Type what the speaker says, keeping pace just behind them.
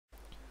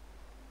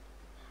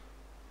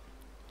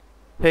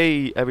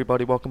Hey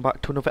everybody, welcome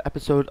back to another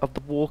episode of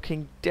The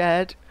Walking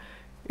Dead.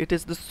 It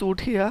is the Sud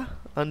here,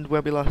 and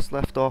where we last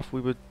left off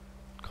we were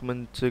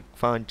coming to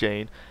find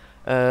Jane.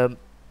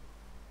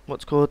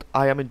 What's called?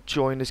 I am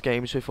enjoying this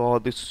game so far.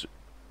 This,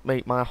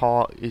 mate, my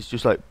heart is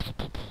just like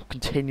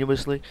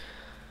continuously.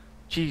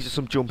 Jesus,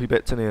 some jumpy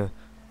bits in here.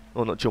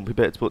 Well, not jumpy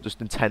bits, but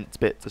just intense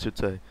bits, I should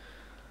say.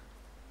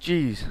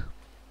 Jeez.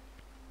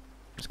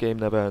 This game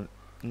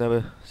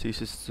never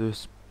ceases to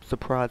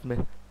surprise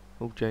me.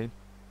 Oh, Jane.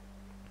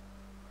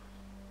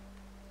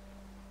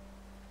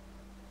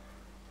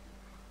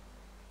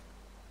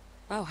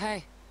 Oh,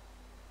 hey.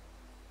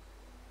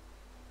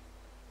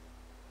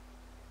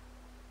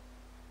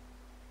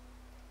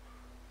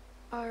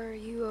 Are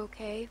you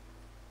okay?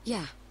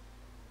 Yeah.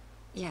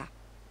 Yeah.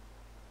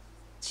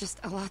 It's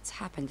just a lot's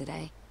happened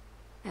today.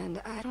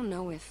 And I don't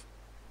know if...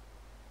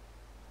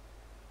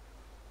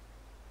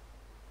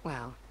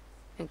 Well,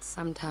 it's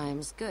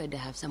sometimes good to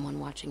have someone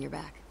watching your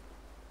back.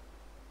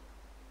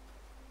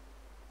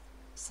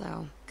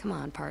 So, come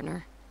on,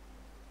 partner.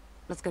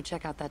 Let's go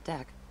check out that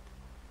deck.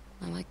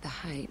 I like the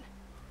height.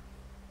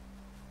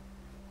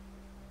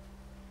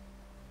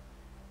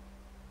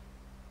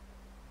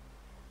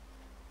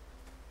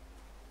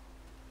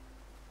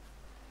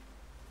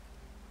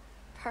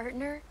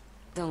 Partner?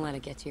 Don't let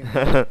it get to your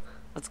head.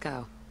 Let's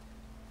go.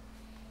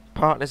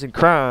 Partners in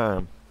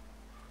crime.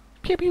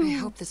 Pew pew. I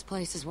hope this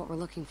place is what we're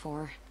looking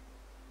for.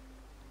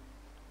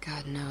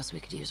 God knows we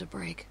could use a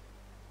break.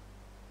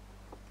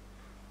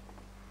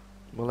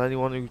 Well,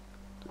 anyone who...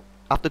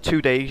 After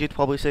 2 days, you'd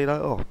probably say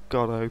that. Oh,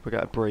 God, I hope I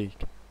get a break.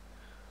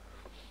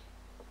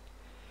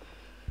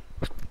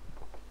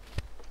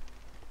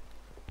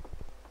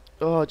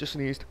 Oh, I just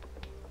sneezed.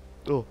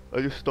 Oh,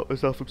 I just stopped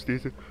myself from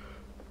sneezing.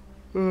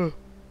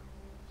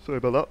 Sorry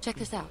about that. Check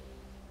this out.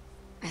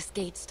 This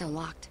gate's still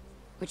locked,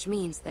 which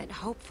means that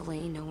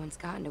hopefully no one's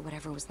gotten to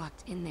whatever was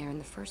locked in there in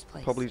the first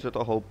place. Probably just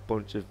a whole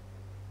bunch of...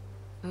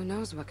 Who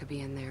knows what could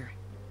be in there?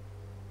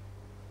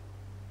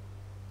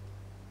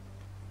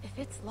 If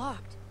it's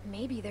locked,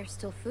 maybe there's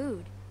still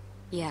food.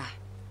 Yeah,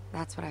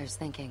 that's what I was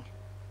thinking.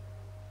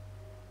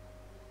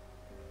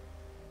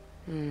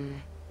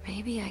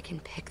 Maybe I can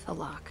pick the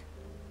lock.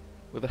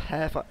 With a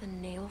hair fi... The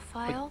nail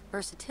file?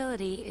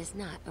 Versatility is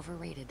not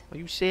overrated. Are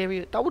you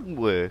serious? That wouldn't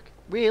work.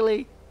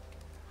 Really?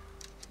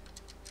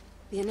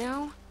 You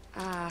know,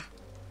 it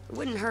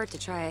wouldn't hurt to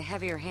try a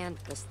heavier hand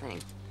with this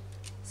thing.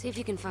 See if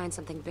you can find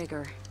something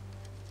bigger.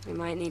 We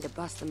might need to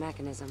bust the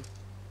mechanism.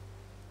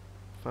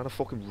 Find a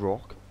fucking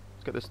rock.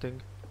 Let's get this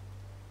thing.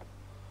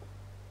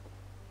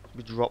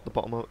 We drop the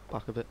bottom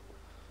back of it.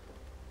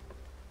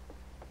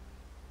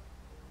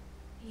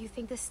 You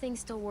think this thing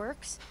still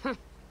works?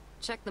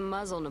 Check the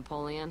muzzle,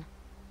 Napoleon.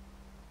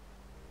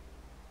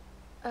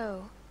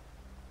 Oh.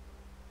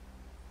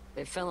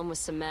 They fill them with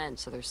cement,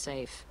 so they're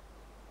safe.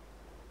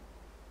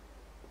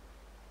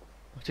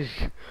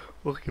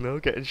 Fucking hell,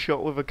 getting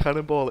shot with a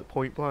cannonball at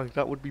point blank.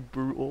 That would be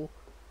brutal.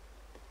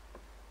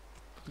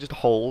 Just a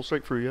hole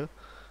straight through you.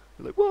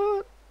 You're like,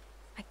 what?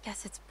 I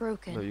guess it's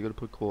broken. No, you gotta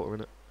put a quarter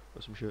in it.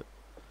 Or some shit.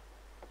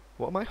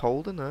 What am I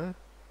holding there?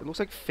 It looks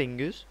like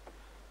fingers.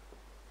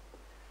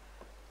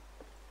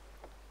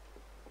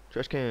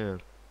 Trash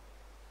can.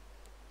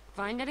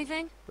 Find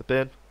anything? The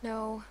bin.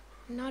 No,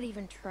 not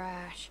even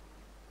trash.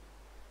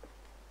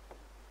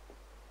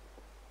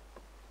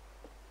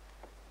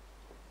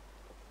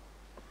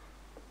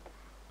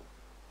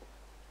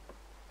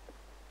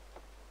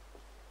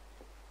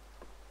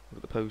 Look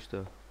at the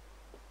poster.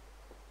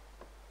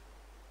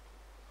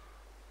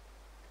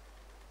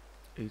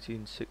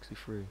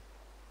 1863.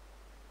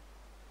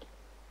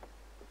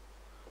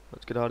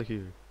 Let's get out of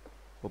here.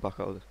 We're back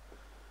out of this.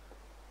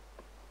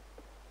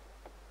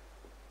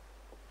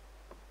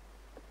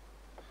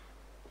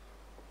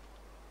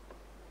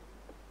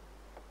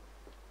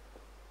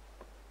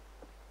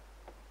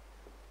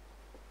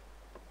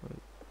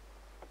 Right.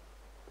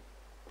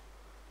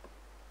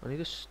 I need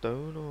a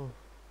stone or...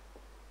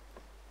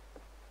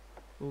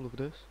 Oh, look at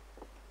this.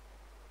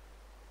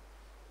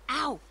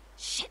 Ow!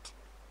 Shit!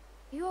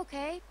 You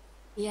okay?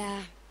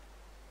 Yeah.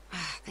 I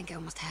think I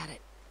almost had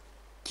it.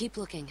 Keep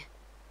looking.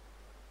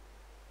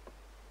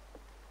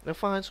 Now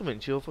find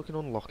something, she'll fucking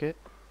unlock it.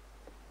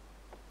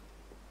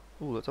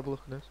 Ooh, let's have a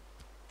look at this.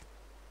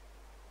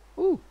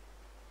 Ooh!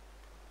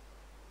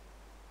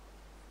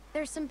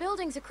 There's some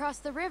buildings across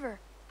the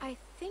river. I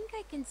think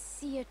I can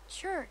see a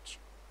church.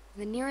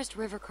 The nearest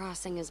river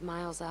crossing is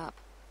miles up.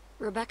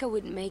 Rebecca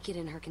wouldn't make it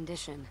in her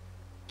condition.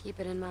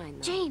 Keep it in mind,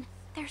 though. Jane,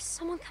 there's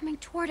someone coming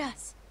toward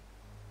us.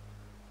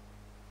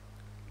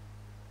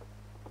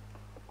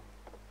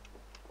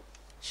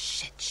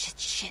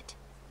 Shit.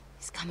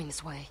 He's coming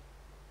this way.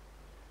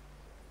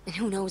 And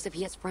who knows if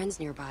he has friends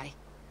nearby.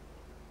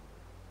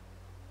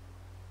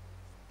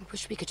 I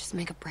wish we could just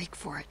make a break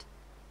for it.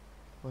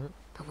 What?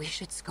 But we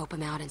should scope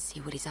him out and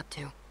see what he's up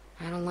to.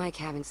 I don't like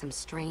having some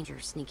stranger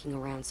sneaking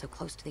around so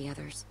close to the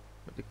others.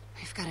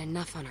 We've got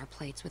enough on our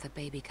plates with a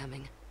baby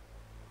coming.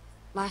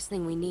 Last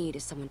thing we need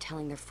is someone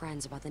telling their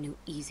friends about the new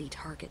easy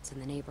targets in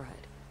the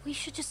neighborhood. We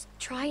should just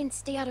try and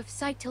stay out of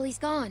sight till he's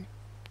gone.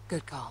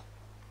 Good call.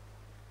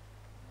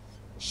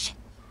 Shit.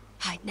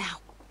 Hide now.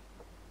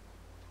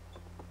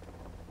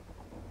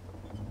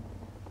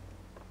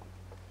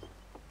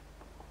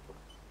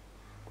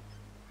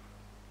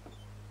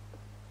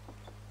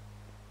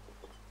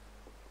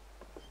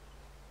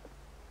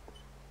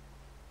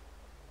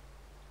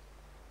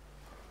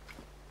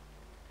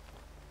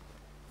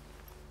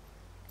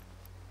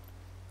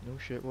 No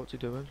shit, what's he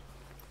doing?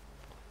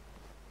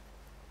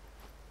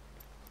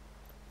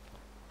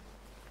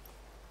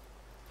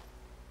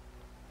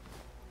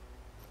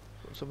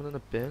 Put someone in a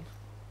bin?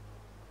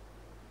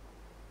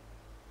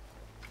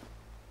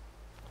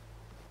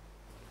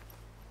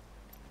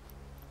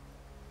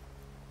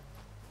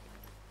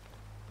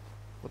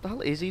 What the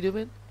hell is he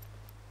doing?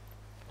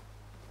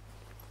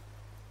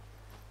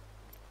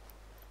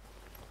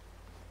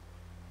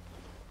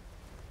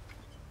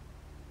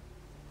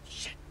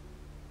 Shit.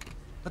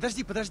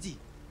 Подожди.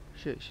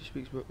 Shit,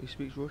 he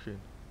speaks Russian.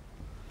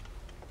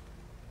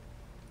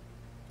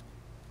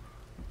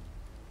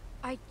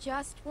 I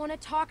just want to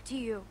talk to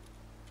you.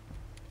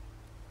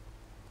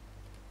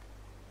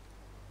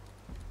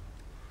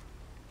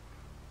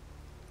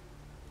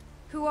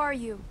 Who are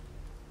you?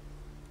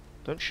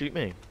 Don't shoot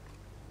me.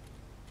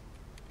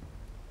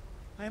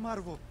 I'm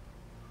Arvo.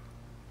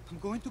 I'm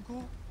going to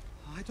go.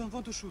 I don't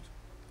want to shoot.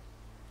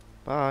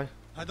 Bye.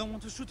 I don't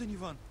want to shoot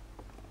anyone.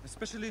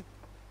 Especially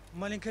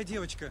маленькая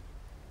девочка.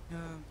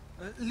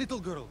 Little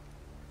girl.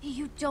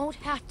 You don't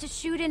have to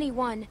shoot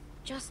anyone.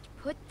 Just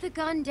put the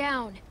gun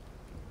down.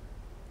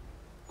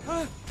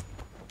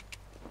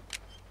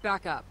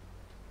 Back up.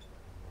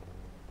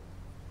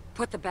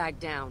 Put the bag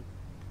down.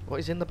 What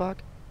is in the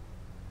bag?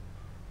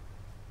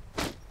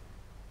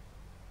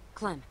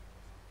 Clem,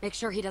 make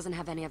sure he doesn't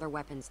have any other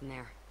weapons in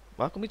there.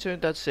 Why can we turn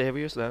dead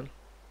serious then?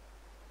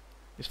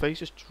 His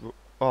face is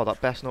oh,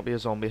 that best not be a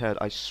zombie head,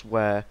 I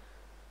swear.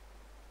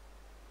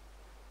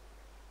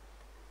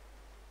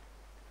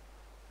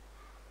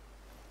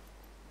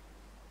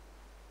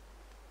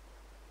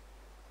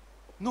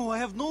 No, I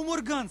have no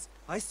more guns.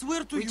 I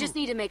swear to you. We just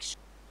need to make sure.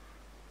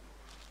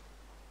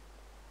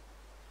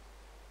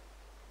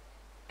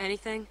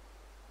 Anything?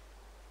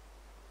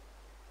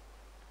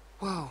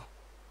 Whoa.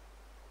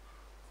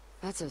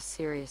 That's a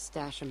serious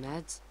stash of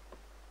meds.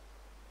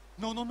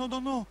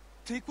 No.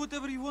 Take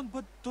whatever you want,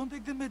 but don't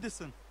take the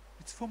medicine.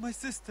 It's for my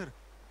sister.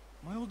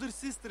 My older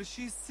sister,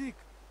 she's sick.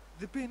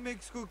 The pain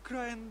makes her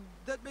cry and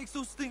that makes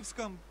those things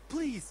come.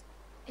 Please.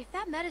 If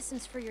that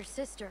medicine's for your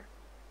sister,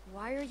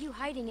 why are you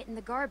hiding it in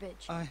the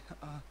garbage? I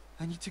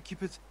need to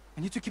keep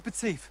it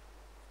safe.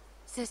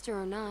 Sister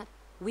or not,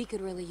 we could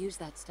really use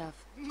that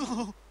stuff.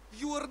 No,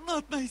 you are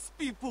not nice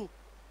people.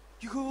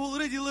 You have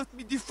already left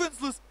me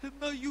defenseless, and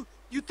now you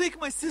take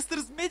my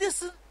sister's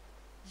medicine?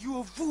 You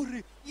are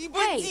воры и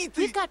Hey, бандиты!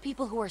 we've got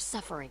people who are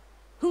suffering,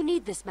 who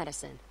need this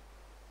medicine.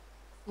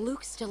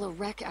 Luke's still a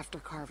wreck after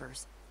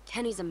Carver's.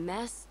 Kenny's a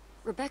mess.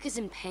 Rebecca's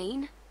in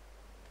pain.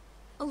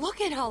 Look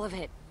at all of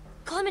it.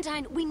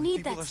 Clementine, we need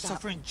People that are stuff.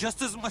 suffering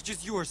just as much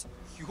as yours.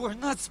 You are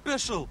not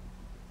special.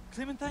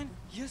 Clementine,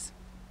 yes,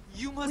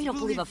 you must We don't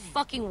believe a me.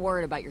 fucking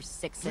word about your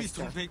sick Please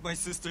sister. don't make my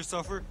sister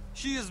suffer.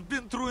 She has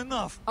been through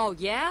enough. Oh,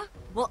 yeah?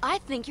 Well, I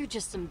think you're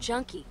just some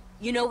junkie.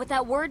 You know what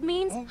that word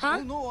means, Oh, huh?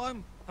 no,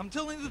 I'm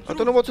telling the truth. I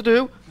don't know what to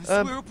do.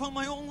 I swear upon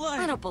my own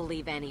life. I don't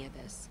believe any of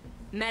this.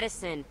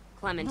 Medicine,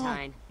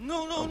 Clementine.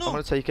 No. I'm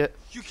gonna take it.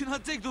 You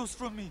cannot take those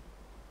from me.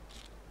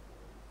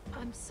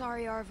 I'm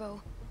sorry,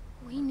 Arvo.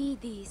 We need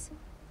these.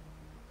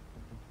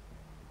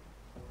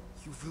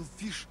 You will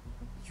wish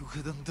you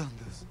hadn't done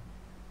this.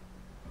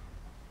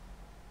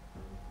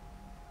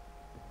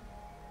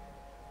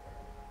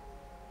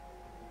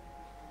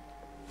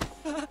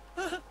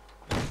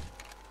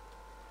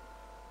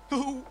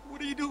 No,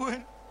 what are you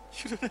doing?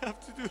 You don't have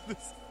to do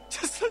this.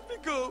 Just let me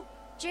go.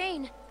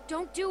 Jane,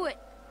 don't do it.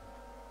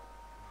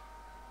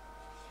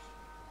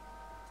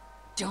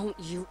 Don't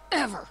you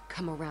ever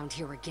come around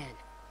here again.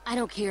 I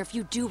don't care if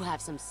you do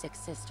have some sick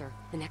sister.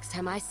 The next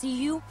time I see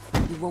you,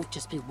 you won't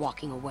just be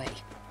walking away.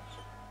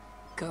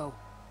 Go.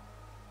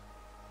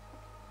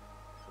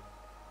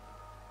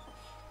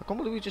 I can't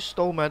believe we just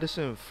stole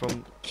medicine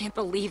from... Can't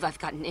believe I've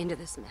gotten into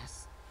this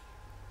mess.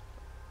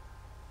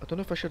 I don't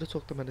know if I should have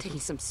took the medicine.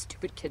 Taking some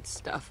stupid kid's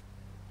stuff.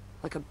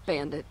 Like a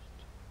bandit.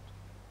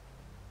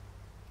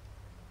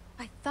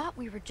 I thought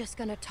we were just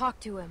gonna talk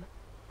to him.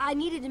 I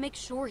needed to make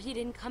sure he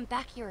didn't come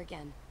back here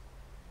again.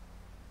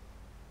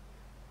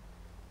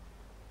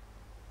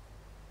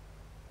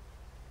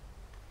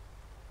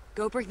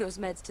 Go bring those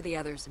meds to the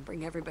others and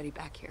bring everybody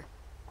back here.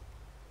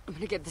 I'm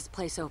gonna get this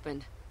place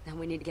opened. Then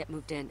we need to get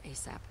moved in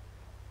ASAP.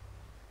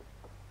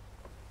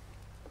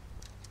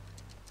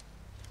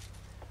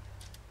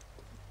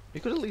 You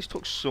could at least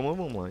took some of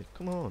them, like,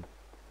 come on.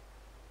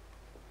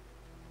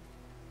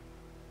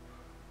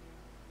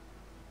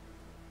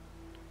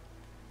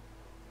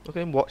 Look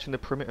at him watching the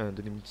perimeter and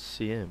didn't even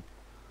see him.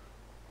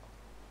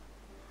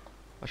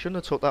 I shouldn't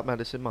have took that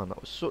medicine, man. That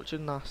was such a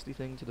nasty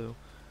thing to do.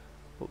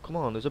 But come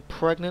on, there's a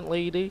pregnant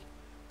lady.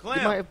 You might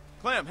Clem! have...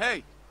 Clem,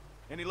 hey!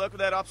 Any luck with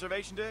that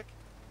observation deck?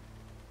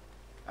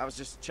 I was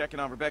just checking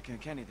on Rebecca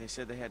and Kenny. They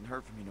said they hadn't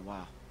heard from you in a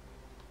while.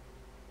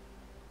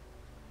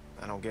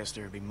 I don't guess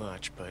there'd be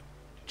much, but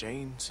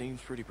Jane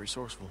seems pretty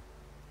resourceful.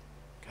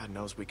 God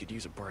knows we could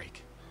use a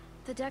break.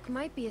 The deck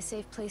might be a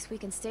safe place we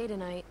can stay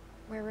tonight,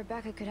 where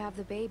Rebecca could have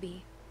the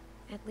baby.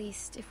 At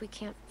least, if we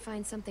can't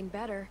find something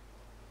better.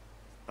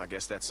 I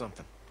guess that's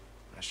something.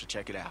 I should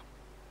check it out.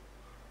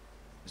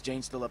 Is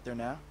Jane still up there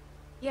now?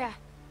 Yeah,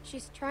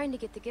 she's trying to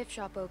get the gift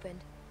shop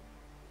opened.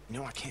 You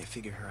know, I can't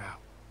figure her out.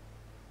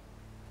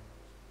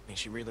 I mean,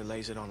 she really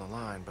lays it on the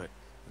line, but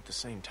at the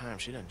same time,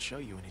 she doesn't show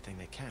you anything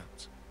that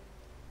counts.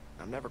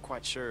 I'm never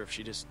quite sure if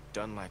she just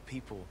doesn't like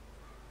people,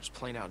 or just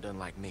plain out doesn't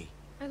like me.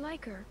 I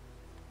like her.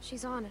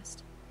 She's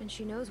honest, and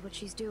she knows what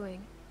she's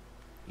doing.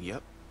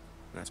 Yep,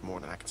 that's more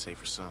than I can say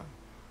for some.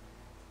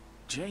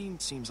 Jane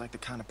seems like the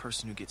kind of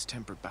person who gets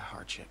tempered by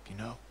hardship, you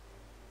know?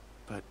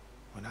 But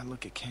when I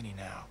look at Kenny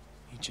now,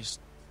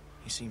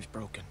 he seems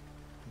broken.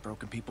 And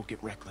broken people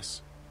get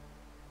reckless.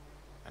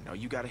 I know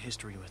you got a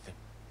history with him.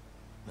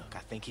 Look, I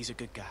think he's a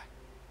good guy.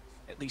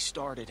 At least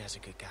started as a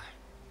good guy.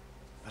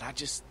 But I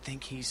just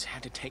think he's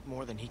had to take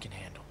more than he can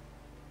handle.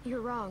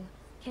 You're wrong.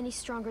 Kenny's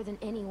stronger than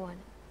anyone.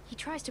 He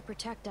tries to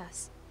protect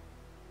us.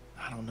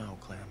 I don't know,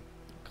 Clem.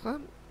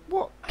 Clem?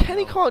 What? I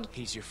Kenny know can't...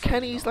 he's your friend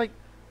and Kenny's all, like...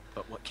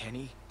 But what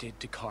Kenny did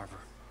to Carver,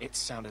 it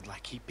sounded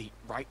like he beat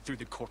right through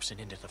the corpse and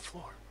into the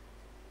floor.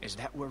 Is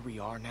that where we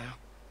are now?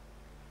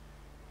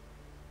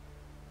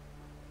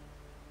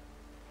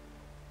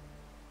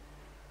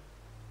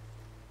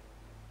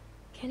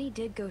 Kenny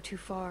did go too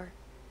far.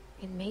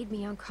 It made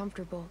me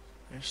uncomfortable.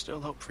 There's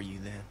still hope for you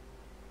then.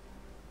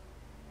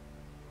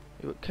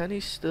 Yeah, but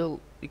Kenny's still...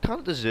 He kind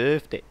of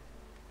deserved it.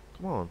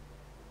 Come on.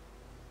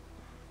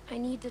 I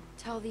need to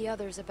tell the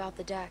others about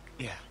the deck.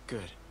 Yeah,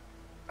 good.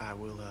 I'll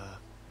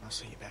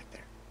see you back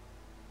there.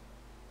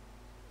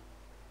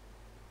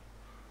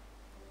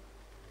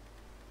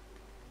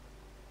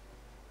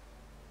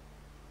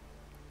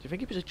 Do you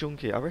think he was a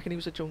junkie? I reckon he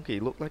was a junkie. He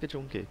looked like a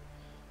junkie.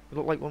 He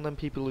looked like one of them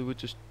people who would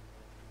just...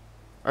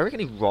 I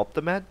reckon he robbed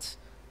the meds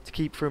to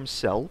keep for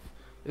himself.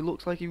 It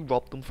looks like he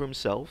robbed them for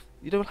himself.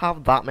 You don't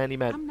have that many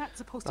meds. I'm not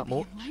supposed to be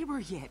in labor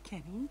yet,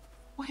 Kenny.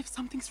 What if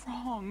something's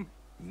wrong?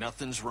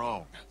 Nothing's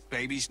wrong.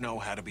 Babies know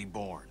how to be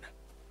born.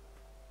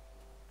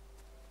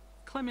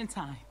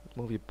 Clementine.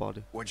 Move your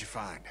body. What'd you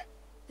find?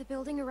 The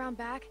building around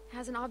back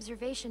has an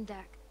observation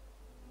deck.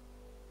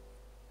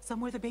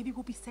 Somewhere the baby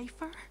will be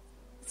safer?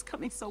 It's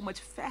coming so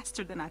much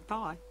faster than I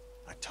thought.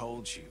 I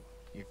told you.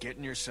 You're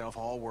getting yourself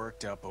all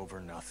worked up over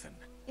nothing.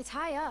 It's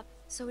high up,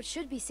 so it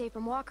should be safe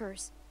from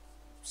walkers.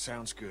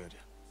 Sounds good.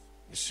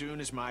 As soon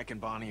as Mike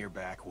and Bonnie are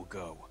back, we'll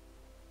go.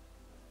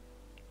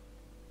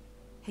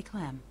 Hey,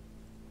 Clem.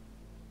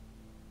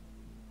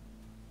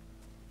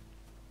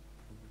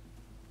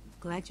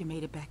 Glad you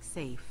made it back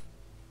safe.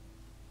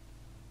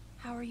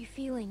 How are you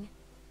feeling?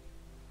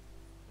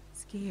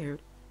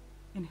 Scared.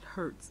 And it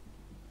hurts.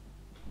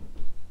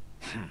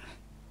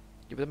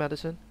 Give her the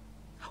medicine.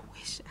 I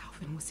wish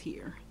Alvin was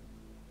here.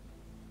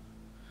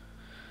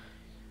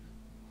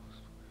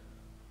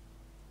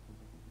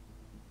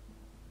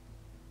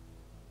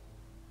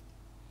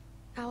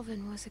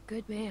 Alvin was a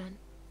good man.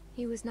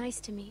 He was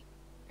nice to me,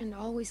 and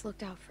always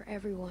looked out for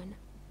everyone.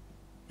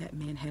 That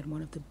man had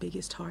one of the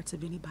biggest hearts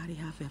of anybody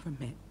I've ever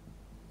met.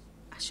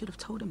 I should have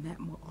told him that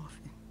more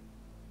often.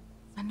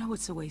 I know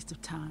it's a waste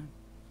of time,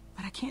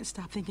 but I can't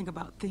stop thinking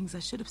about things I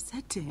should have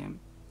said to him.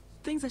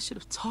 Things I should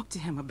have talked to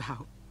him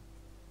about.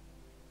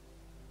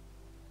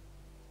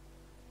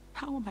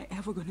 How am I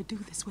ever going to do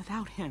this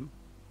without him?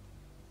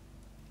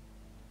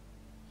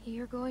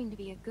 You're going to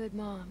be a good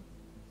mom.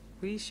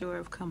 We sure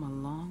have come a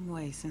long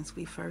way since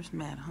we first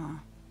met, huh?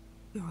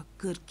 You're a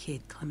good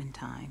kid,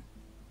 Clementine.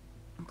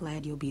 I'm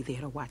glad you'll be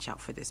there to watch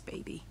out for this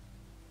baby.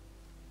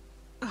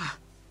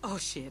 Oh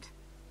shit.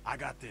 I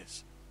got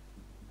this.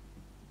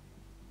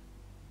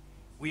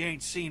 We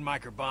ain't seen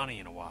Mike or Bonnie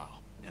in a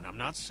while, and I'm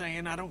not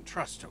saying I don't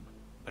trust them,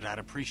 but I'd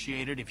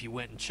appreciate it if you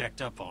went and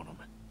checked up on them.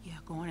 Yeah,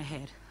 go on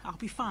ahead. I'll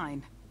be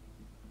fine.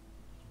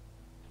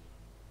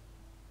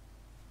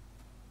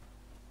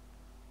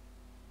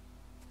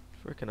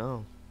 Frickin'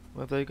 hell.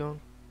 Where have they gone?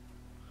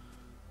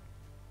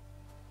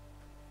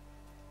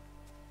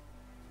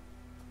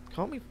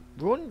 Can't we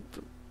run?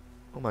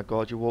 Oh my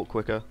god, you walk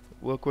quicker.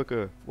 Walk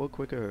quicker. Walk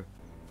quicker.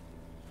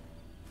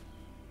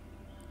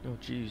 Oh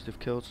jeez, they've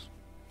killed...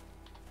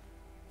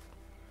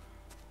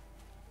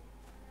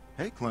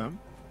 Hey, Clem.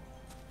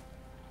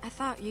 I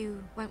thought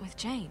you went with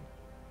Jane.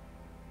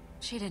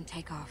 She didn't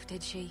take off,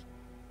 did she?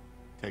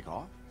 Take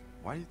off?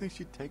 Why do you think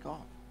she'd take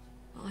off?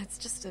 Well, it's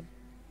just a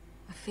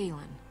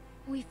feeling.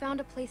 We found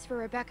a place for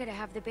Rebecca to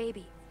have the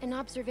baby. An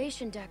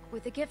observation deck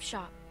with a gift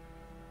shop.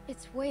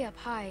 It's way up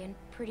high and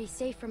pretty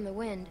safe from the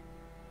wind.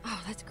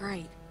 Oh, that's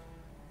great.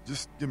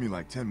 Just give me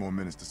like 10 more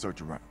minutes to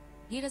search around.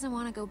 He doesn't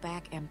want to go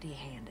back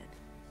empty-handed.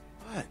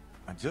 What?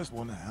 I just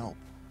want to help.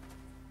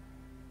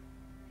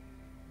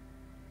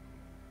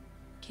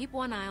 Keep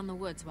one eye on the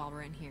woods while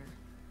we're in here.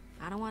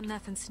 I don't want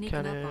nothing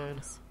sneaking up on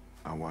us.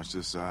 I'll watch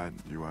this side,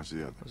 you watch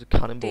the other. There's a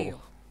cannonball.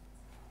 Deal.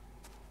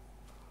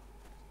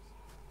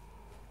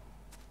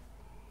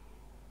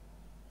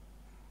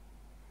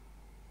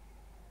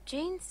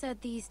 Jane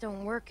said these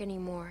don't work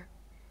anymore.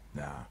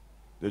 Nah,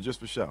 they're just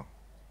for show.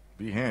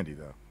 Be handy,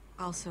 though.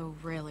 Also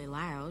really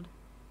loud.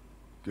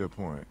 Good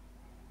point.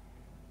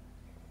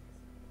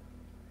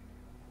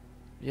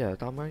 Yeah,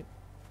 damn right.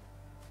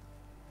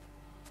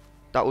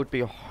 That would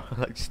be a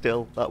like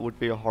still that would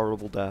be a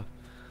horrible death.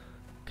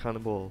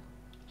 Cannonball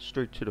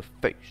straight to the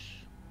face.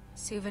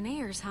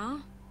 Souvenirs, huh?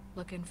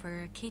 Looking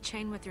for a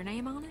keychain with your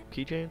name on it?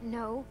 Keychain?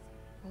 No.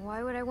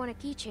 Why would I want a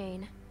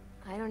keychain?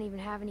 I don't even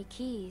have any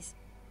keys.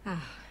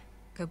 Ah,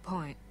 good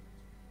point.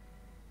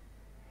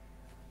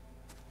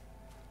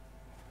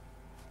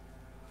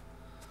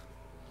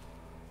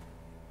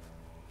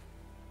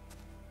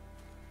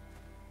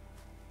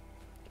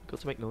 Good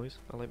to make noise.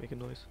 I like making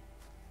noise.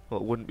 Well,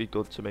 it wouldn't be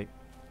good to make.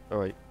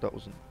 Alright, that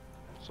wasn't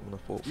something I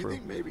thought Do you through.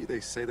 think maybe they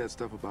say that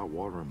stuff about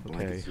water and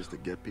blankets Okay. just to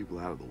get people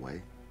out of the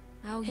way?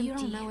 Oh, you don't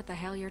Empty. know what the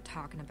hell you're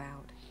talking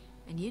about.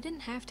 And you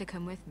didn't have to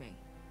come with me.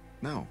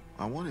 No,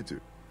 I wanted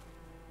to.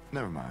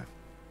 Never mind.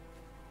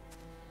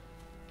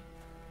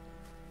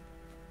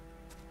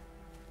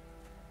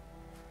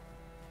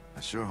 I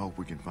sure hope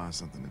we can find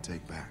something to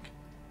take back.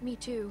 Me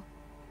too.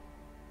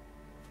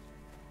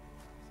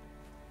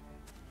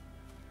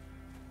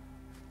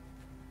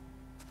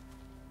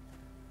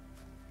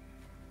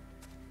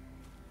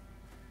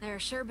 There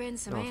sure been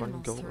some Oh, if I can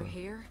animals go through there.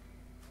 here.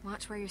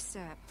 Watch where you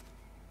step.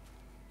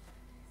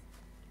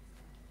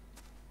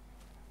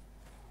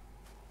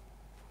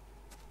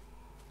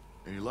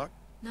 Any luck?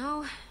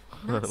 No,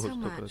 I not was so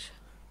taking a- much.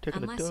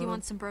 taking a Unless you dump.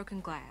 want some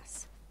broken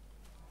glass.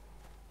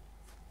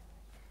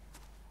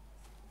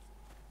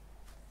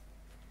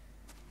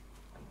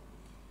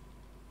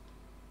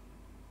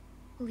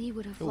 Lee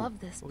would have Ooh,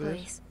 loved this look at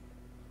this. place.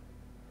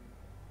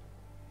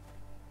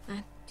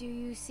 Do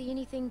you see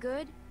anything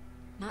good?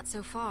 Not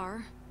so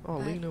far. Oh,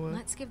 but Lee knew it.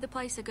 let's give the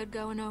place a good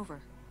going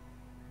over.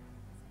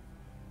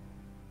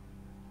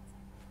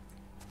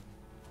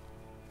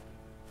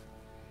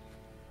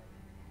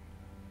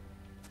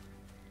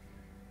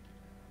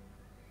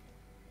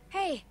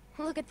 Hey,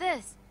 look at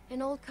this.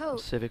 An old coat.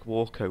 Civic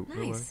war coat. no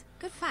way. Nice.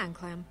 Good find,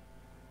 Clem.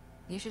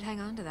 You should hang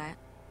on to that.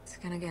 It's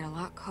gonna get a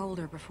lot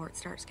colder before it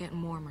starts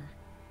getting warmer.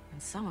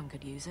 And someone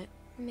could use it.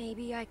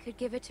 Maybe I could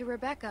give it to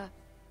Rebecca.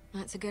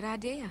 That's a good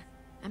idea.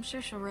 I'm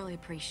sure she'll really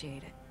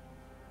appreciate it.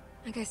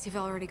 I guess you've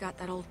already got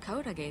that old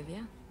coat I gave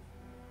you.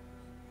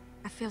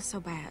 I feel so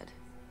bad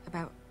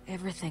about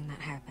everything that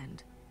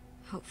happened.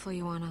 Hopefully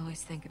you won't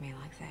always think of me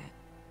like that.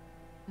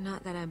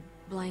 Not that I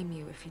blame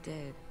you if you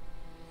did.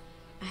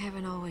 I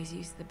haven't always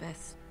used the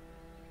best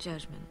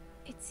judgment.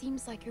 It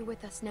seems like you're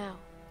with us now.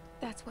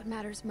 That's what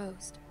matters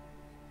most.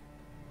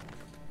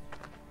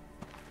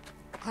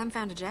 Clem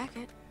found a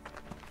jacket.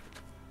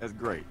 That's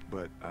great,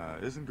 but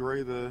isn't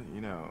gray the,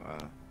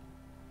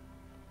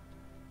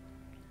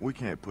 we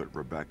can't put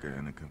Rebecca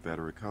in a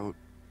Confederate coat.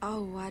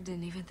 Oh, I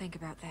didn't even think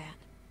about that.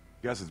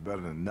 Guess it's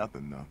better than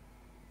nothing, though.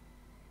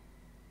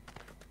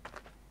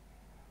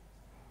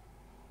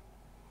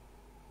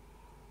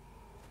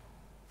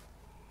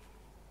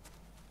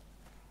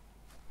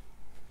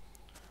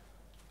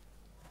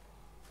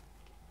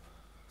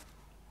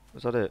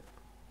 Is that it?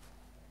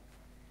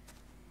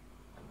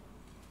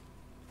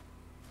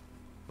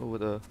 Over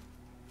there.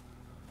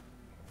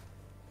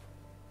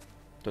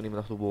 Don't even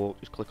have to walk,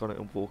 just click on it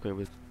and walk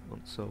over it on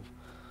itself.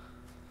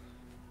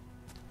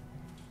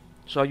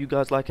 So are you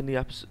guys liking the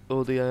episode,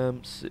 or the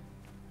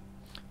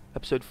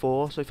episode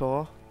 4 so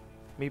far?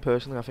 Me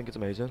personally, I think it's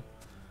amazing.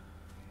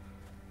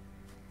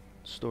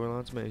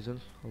 Storyline's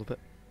amazing. I love it.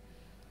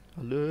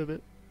 I love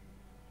it.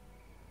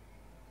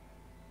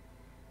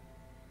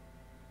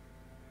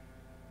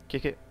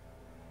 Kick it.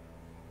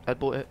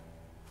 Headbutt it.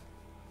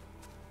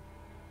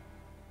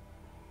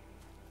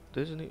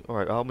 Doesn't he?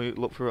 Alright, I'll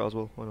look through it as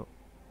well. Why not?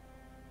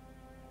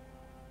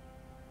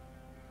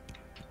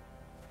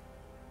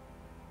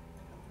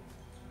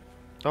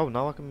 Oh,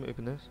 now I can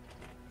open this.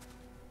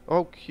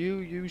 Oh, Q,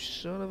 you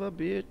son of a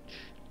bitch.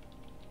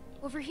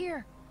 Over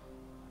here.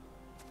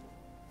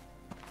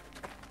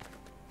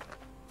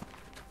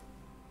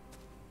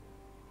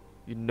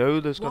 You know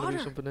there's gotta be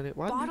Water. something in it.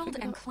 Why didn't you Bottled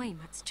think and of that? clean.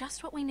 That's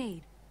just what we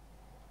need.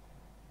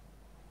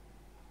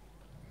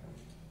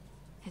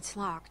 It's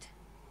locked.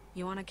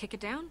 You want to kick it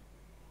down?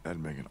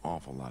 That'd make an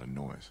awful lot of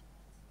noise.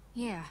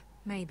 Yeah,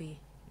 maybe.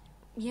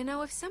 You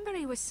know, if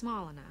somebody was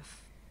small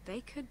enough,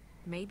 they could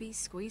maybe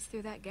squeeze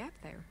through that gap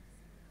there.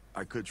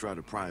 I could try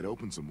to pry it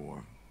open some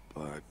more,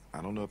 but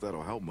I don't know if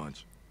that'll help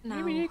much. No,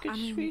 Maybe you could I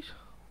mean, squeeze.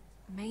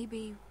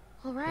 maybe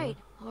All right,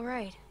 all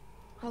right.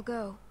 I'll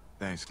go.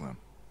 Thanks, Clem.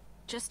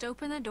 just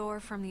open the door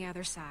from the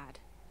other side.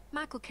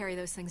 Mike will carry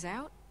those things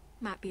out.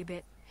 Might be a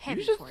bit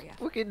heavy You just for you.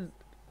 fucking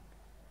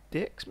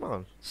dicks,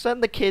 man.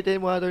 Send the kid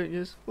in, why don't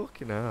you?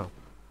 Fucking hell.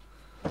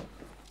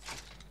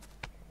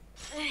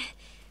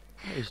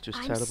 That is just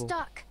I'm terrible.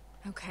 stuck.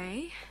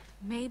 Okay,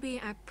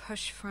 maybe I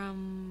push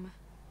from...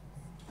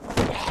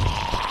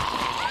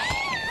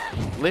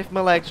 Lift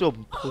my legs up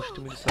and push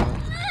them inside.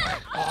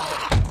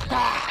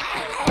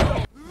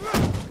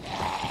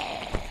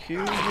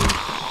 You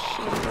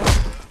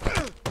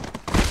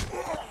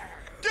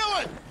Do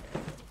it!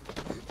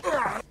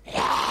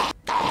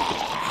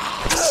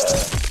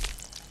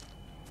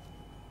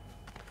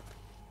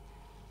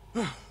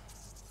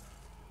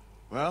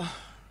 Well,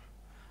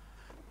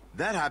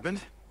 that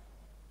happened.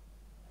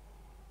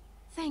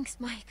 Thanks,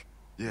 Mike.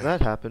 Yeah,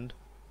 That happened.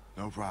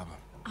 no problem.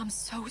 I'm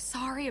so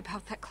sorry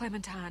about that,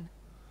 Clementine.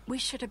 We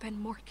should have been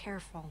more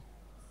careful.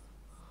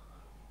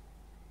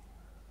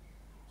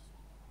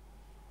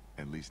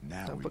 At least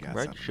now That we fucking got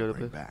red something should to have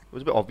bring been. back. It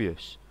was a bit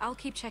obvious. I'll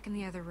keep checking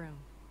the other room.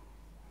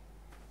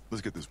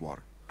 Let's get this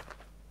water.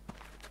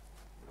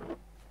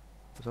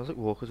 It sounds like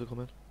walkers are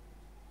coming.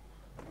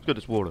 It's good,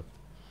 it's water.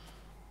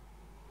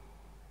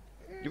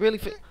 You really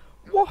fit.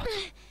 What?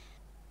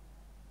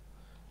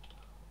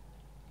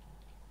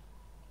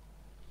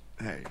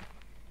 Hey,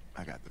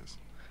 I got this.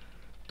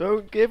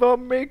 Don't give up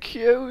me,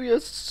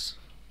 curious.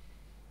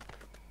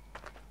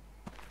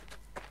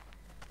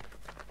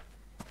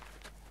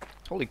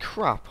 Holy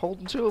crap,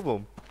 holding two of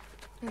them.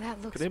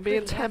 That looks Could it be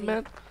in pretty 10 heavy.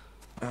 men?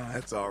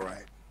 That's all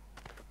right.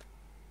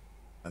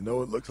 I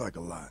know it looks like a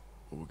lot,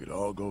 but we could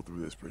all go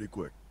through this pretty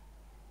quick.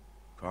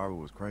 Carver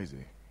was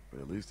crazy, but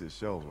at least his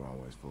shelves were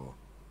always full.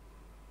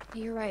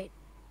 You're right.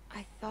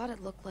 I thought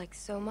it looked like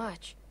so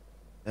much.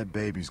 That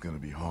baby's gonna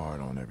be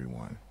hard on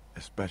everyone,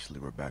 especially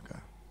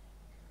Rebecca.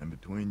 And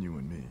between you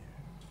and me,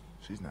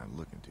 she's not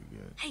looking too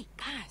good. Hey,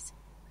 guys.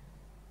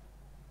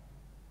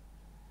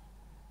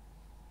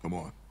 Come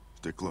on,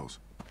 stick close.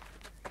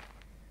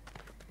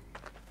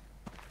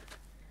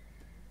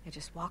 It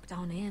just walked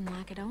on in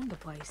like it owned the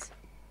place.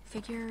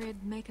 Figure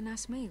it'd make a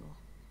nice meal.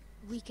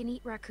 We can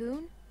eat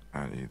raccoon?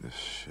 I'd eat the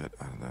shit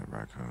out of that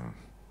raccoon.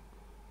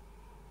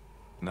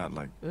 Not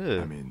like,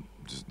 Ew. I mean,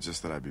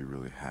 just that I'd be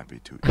really happy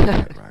to eat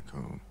that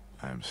raccoon.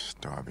 I'm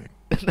starving.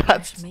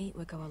 That's. Meat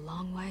would go a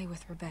long way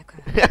with Rebecca.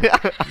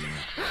 Yeah.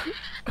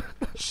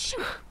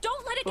 Shoot!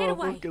 Don't let it get Oh,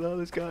 away! fucking hell,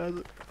 this guy has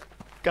it.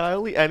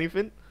 Guy'll eat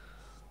anything.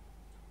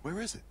 Where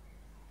is it?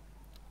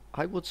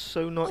 I would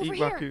so not Over eat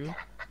here. raccoon.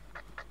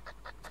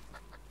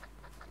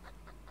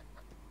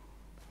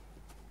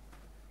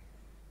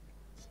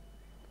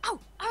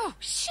 Oh,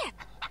 shit!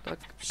 That,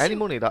 any Shoot.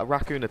 money that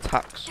raccoon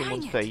attacks Dang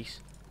someone's it. face.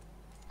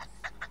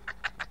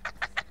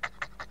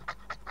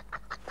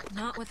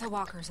 Not with the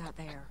walkers out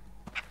there.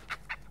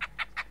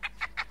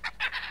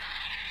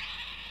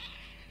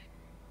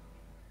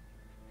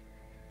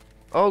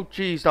 Oh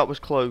jeez, that was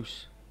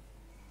close.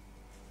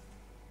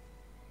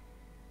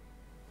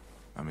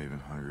 I'm even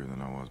hungrier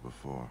than I was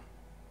before.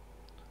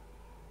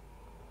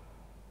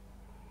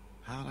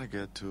 How'd I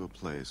get to a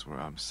place where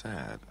I'm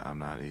sad I'm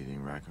not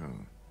eating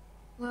raccoon?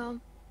 Well,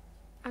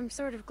 I'm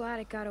sort of glad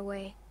it got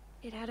away.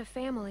 It had a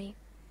family.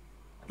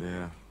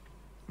 Yeah,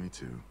 me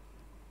too.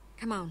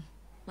 Come on.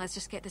 Let's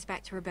just get this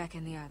back to Rebecca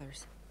and the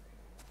others.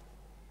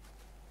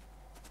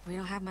 We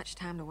don't have much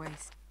time to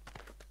waste.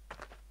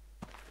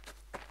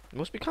 It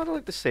must be kind of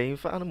like the same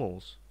for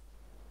animals.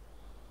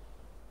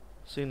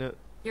 Seeing it,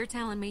 You're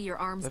telling me your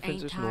arms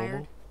everything's ain't just tired?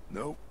 normal.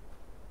 Nope.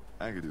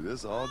 I could do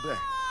this all day.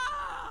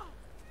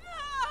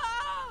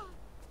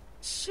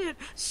 Shit!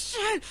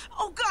 Shit!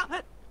 Oh,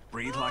 God!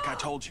 Breathe like I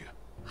told you.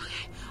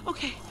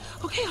 Okay.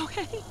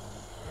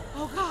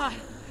 Oh, God.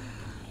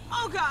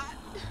 Oh, God.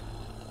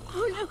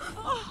 Oh no!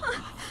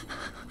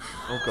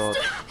 Oh god.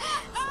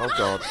 Oh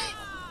god.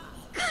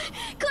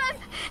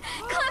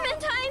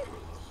 Clementine!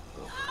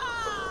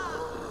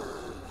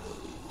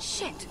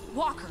 Shit!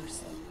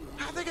 Walkers!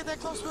 How'd they get that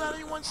close without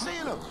anyone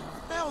seeing them?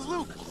 The hell's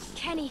Luke?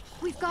 Kenny,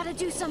 we've got to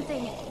do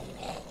something.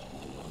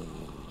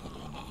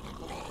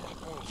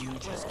 You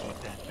just keep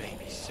that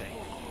baby safe.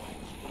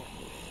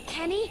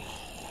 Kenny?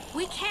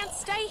 We can't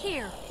stay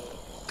here!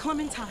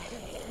 Clementine,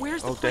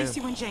 where's the Oh, place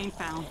damn. you and Jane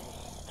found?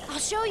 I'll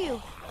show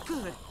you.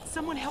 Good.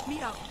 Someone help me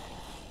out.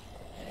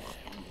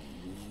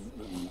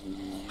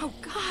 Oh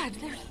god,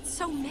 there's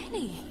so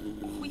many!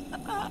 We,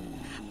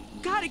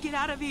 gotta get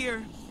out of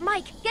here.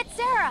 Mike, get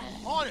Sarah.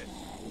 On it!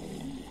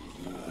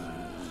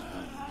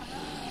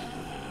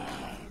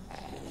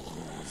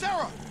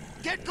 Sarah,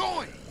 get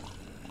going!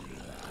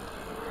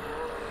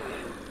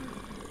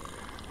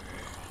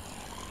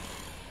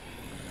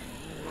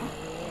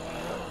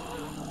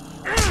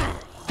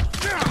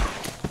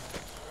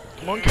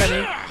 Come on,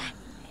 Kenny.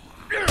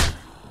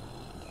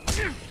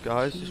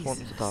 Guys, just want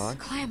him to die.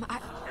 Clem, I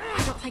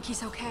don't think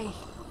he's okay.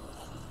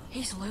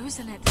 He's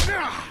losing it.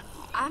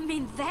 I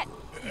mean, that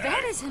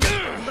isn't...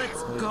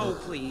 Let's go,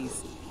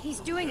 please. He's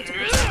doing it to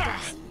protect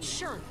us.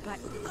 Sure, but...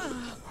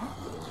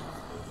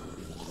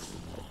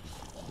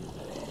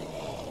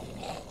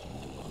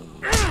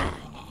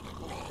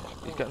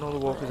 He's getting all the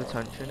walkers'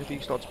 attention. If he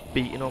starts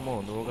beating on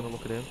one, they're all going to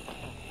look at him.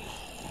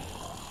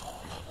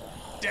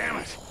 Damn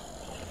it!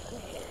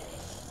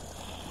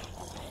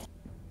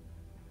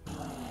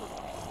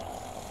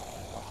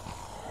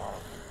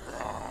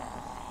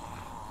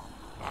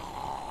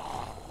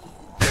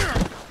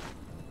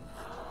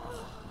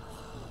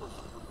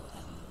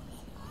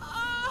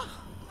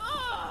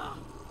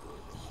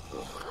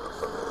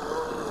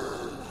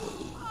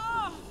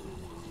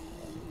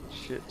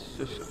 shit's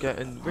just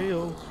getting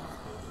real.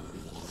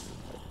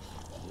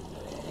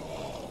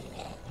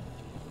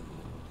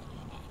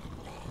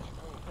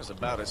 That was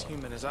about as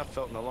human as I've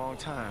felt in a long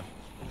time.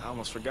 I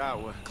almost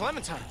forgot what...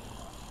 Clementine!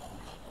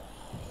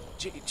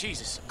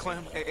 Jesus,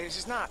 Clem, it's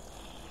just not...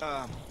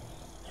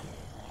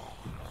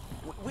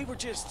 We were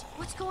just...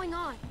 What's going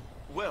on?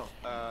 Well,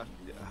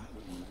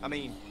 I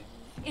mean...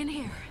 In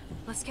here.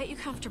 Let's get you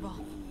comfortable.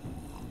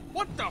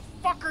 What the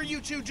fuck are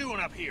you two doing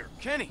up here?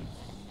 Kenny,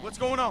 what's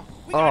going on?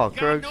 We got God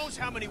gross. knows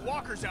how many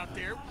walkers out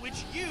there,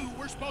 which you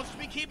were supposed to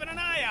be keeping an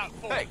eye out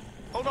for. Hey,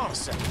 hold on a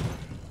second.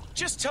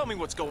 Just tell me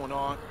what's going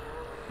on.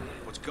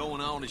 What's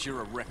going on is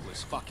you're a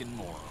reckless fucking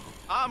moron.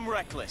 I'm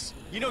reckless.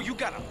 You know, you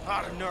got a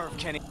lot of nerve,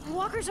 Kenny. The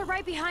walkers are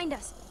right behind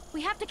us.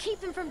 We have to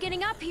keep them from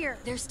getting up here.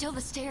 There's still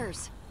the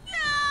stairs.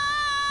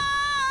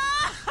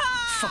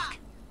 Fuck.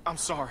 I'm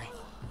sorry.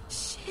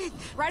 Shit.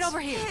 Right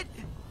over here.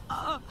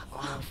 Oh,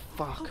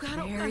 fuck. Oh,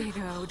 God, there you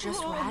go.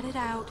 Just rat it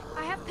out.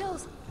 I have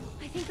pills.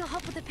 I think they'll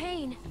help with the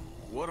pain.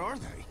 What are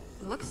they?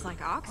 Looks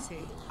like Oxy.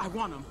 I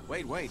want them.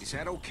 Wait, is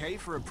that okay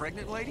for a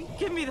pregnant lady?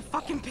 Give me the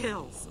fucking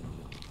pills.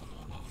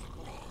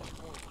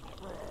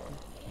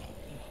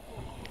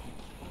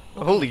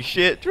 Holy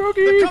shit, They're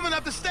druggie! coming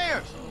up the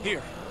stairs!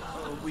 Here.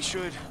 We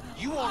should...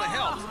 You want to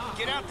help?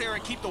 Get out there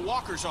and keep the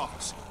walkers off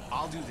us.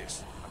 I'll do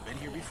this. I've been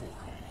here before.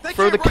 They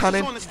Throw can't the rush us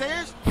cannon. on the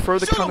stairs. Throw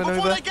the Shoot 'em cannon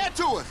before over. they get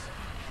to us.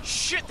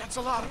 Shit, that's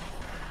a lot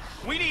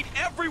of... We need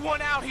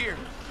everyone out here.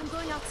 I'm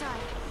going outside.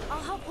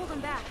 I'll help pull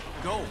them back.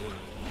 Go.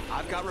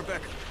 I've got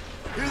Rebecca.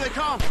 Here they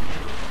come.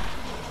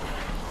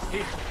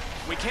 Here.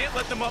 We can't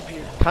let them up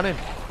here. Cannon!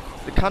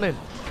 The cannon!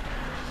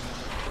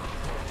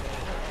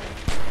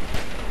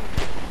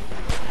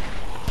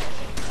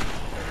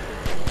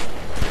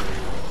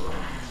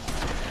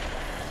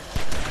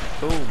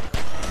 Boom!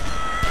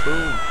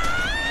 Boom!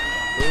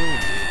 Boom!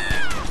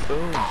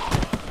 Boom!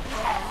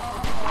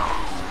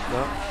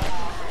 No.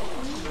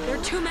 There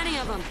are too many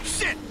of them.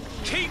 Shit!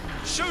 Keep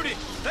shooting.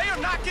 They are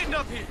not getting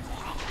up here.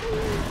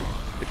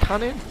 The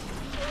cannon?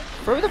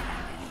 Throw the...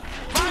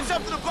 Find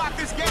something to block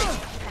this gate.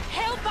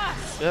 Help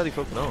us! Yeah, they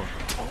fucking know.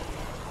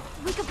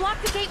 We could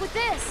block the gate with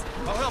this.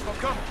 I'll help. I'm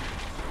coming.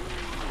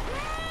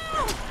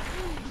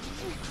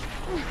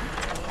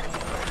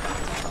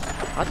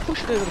 I'd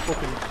push it over the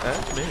fucking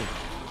edge, me.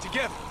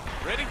 Together.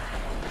 Ready?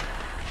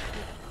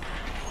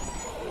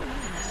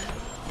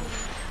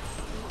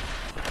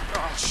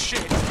 Oh,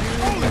 shit.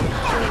 Holy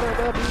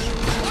fuck!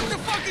 What the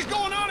fuck is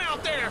going on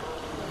out there?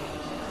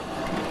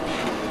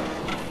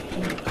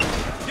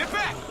 Get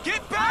back!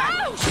 Get back!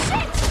 Oh,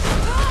 shit!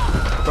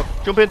 Stop.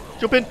 Jump in!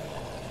 Jump in!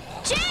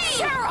 Jane!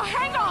 Sarah,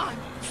 hang on!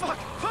 Fuck!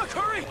 Fuck!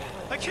 Hurry!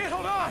 I can't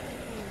hold on!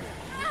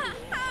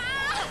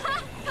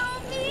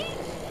 Help me!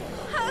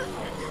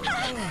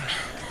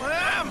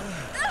 Clem!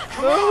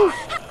 No!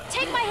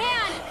 Take my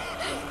hand!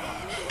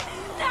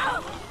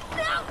 No!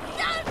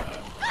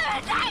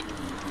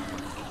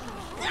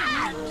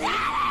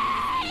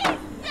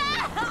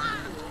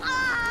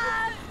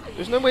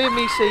 There's no way of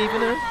me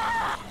saving her.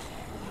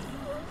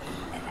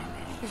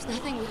 There's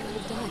nothing we could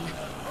have done.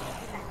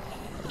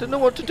 I don't know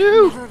what to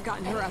do. Never have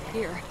gotten her up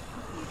here.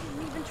 You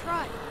didn't even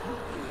try. You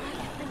might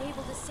have been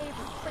able to save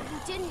her, but you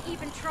didn't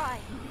even try.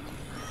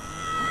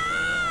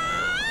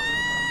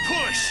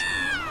 Push!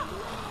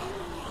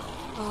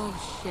 Oh,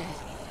 shit.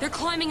 They're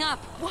climbing up.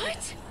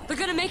 What? They're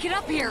gonna make it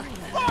up here.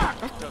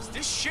 Fuck! Does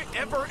this shit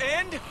ever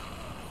end?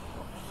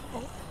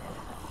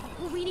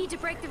 We need to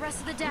break the rest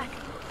of the deck.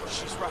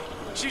 She's right.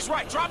 She's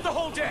right. Drop the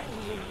whole deck.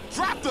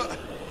 Drop the...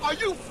 Are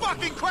you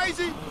fucking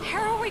crazy?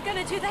 How are we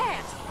gonna do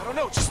that? I don't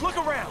know. Just look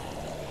around.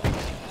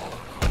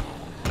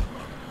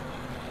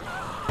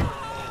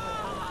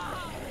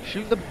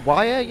 Shoot the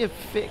wire, you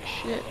thick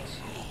shit.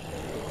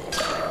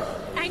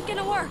 Ain't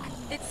gonna work.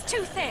 It's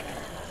too thick.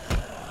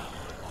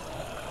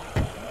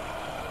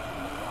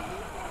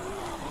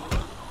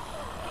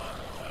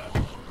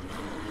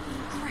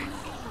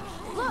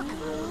 Look!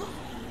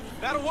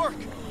 That'll work.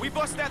 We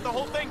bust that, the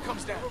whole thing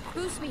comes down.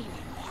 Boost me.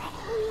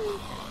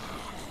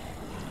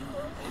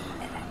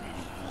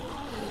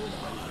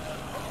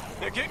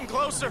 They're getting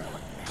closer.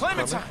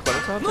 Clementine!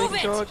 Clementine, Move taking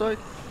it! charge, like.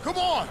 Come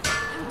on!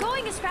 I'm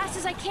going as fast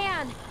as I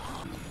can.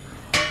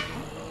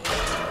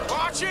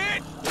 Watch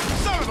it!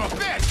 Son of a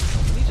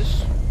bitch! We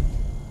just...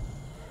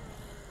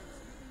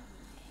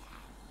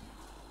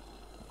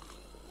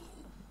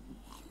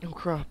 Oh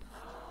crap.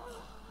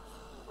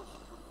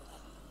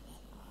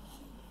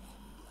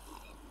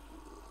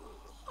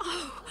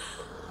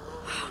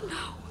 Oh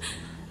no.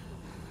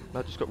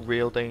 That just got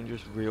real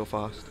dangerous real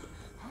fast.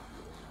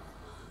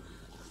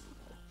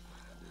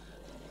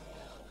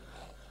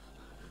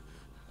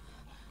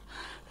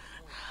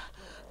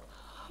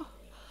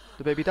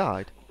 The baby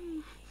died?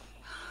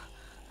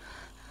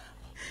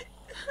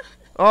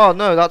 Oh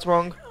no, that's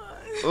wrong.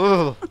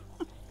 Ugh.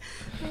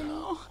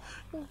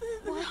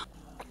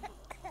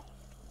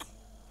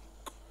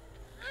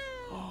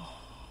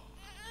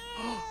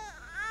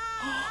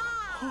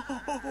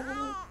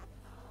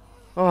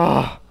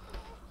 Oh.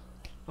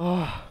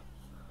 Oh.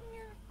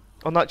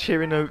 On that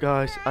cheery note,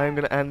 guys, I am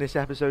going to end this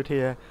episode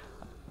here.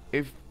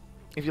 if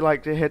you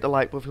liked it, hit the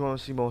like button. If you want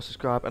to see more,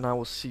 subscribe, and I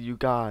will see you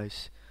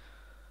guys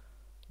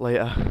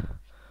later.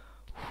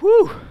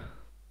 Whew.